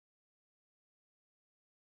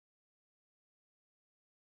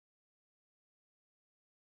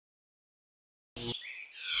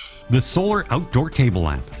The solar outdoor table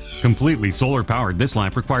lamp. Completely solar powered, this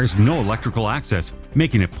lamp requires no electrical access,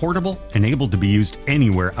 making it portable and able to be used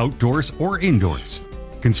anywhere outdoors or indoors.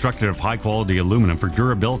 Constructed of high-quality aluminum for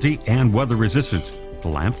durability and weather resistance, the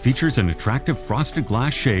lamp features an attractive frosted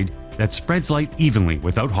glass shade that spreads light evenly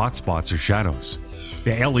without hot spots or shadows.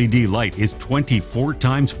 The LED light is 24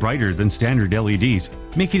 times brighter than standard LEDs,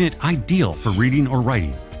 making it ideal for reading or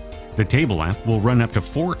writing. The table lamp will run up to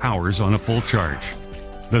 4 hours on a full charge.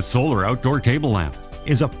 The solar outdoor table lamp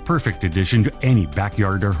is a perfect addition to any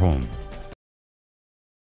backyard or home.